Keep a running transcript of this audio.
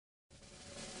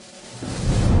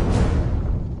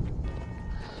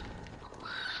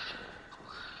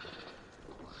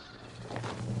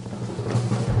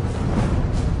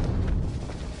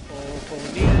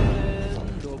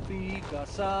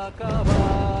a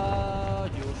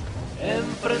caballos,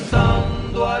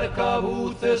 enfrentando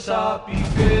arcabuces a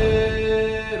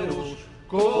piqueros,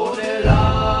 con el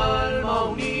alma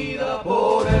unida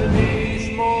por el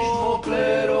mismo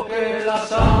clero, que la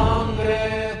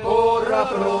sangre corra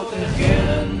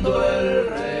protegiendo el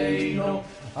reino.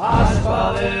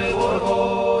 Aspa de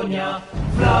Borgoña,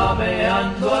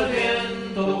 flameando al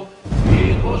viento,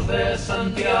 hijos de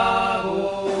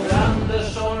Santiago, grandes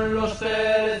son los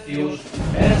tercios,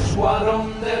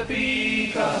 escuadrón de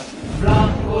picas,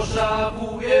 blancos a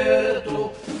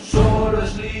cubierto, solo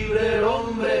es libre el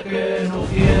hombre que no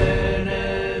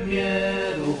tiene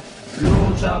miedo.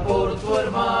 Lucha por tu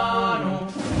hermano,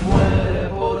 muere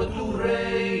por tu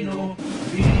reino,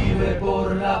 vive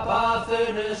por la paz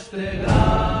en este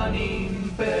gran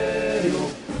imperio.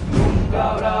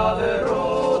 Nunca habrá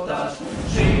derrotas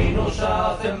si nos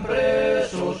hacen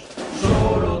presos,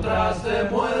 solo tras de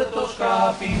muertos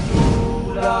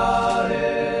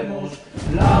capitularemos.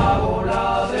 La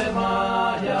bola de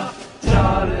malla,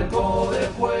 chaleco de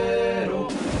cuero,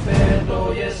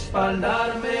 peto y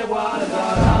espaldar me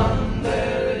guardarán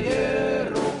del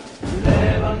hierro.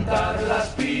 Levantar las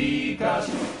picas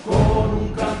con un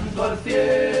canto al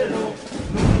cielo,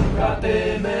 nunca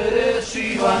temeré